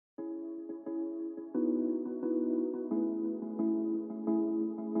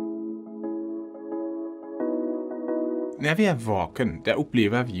När vi är vaken, där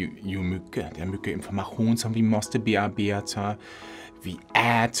upplever vi ju mycket. Det är mycket information som vi måste bearbeta. Vi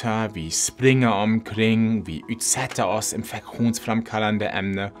äter, vi springer omkring, vi utsätter oss infektionsframkallande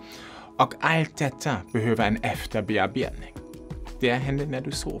ämnen. Och allt detta behöver en efterbearbetning. Det händer när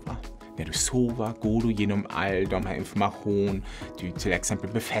du sover. När du sover går du genom all de här information. Du till exempel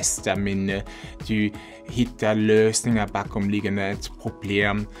befäster minne. Du hittar lösningar bakomliggande ett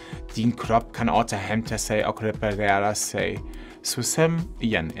problem. Din kropp kan återhämta sig och reparera sig. Så sömn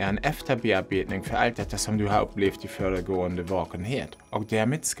igen är en efterbearbetning för allt detta som du har upplevt i föregående vakenhet. Och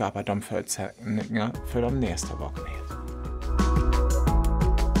därmed skapar de förutsättningar för de nästa vakenhet.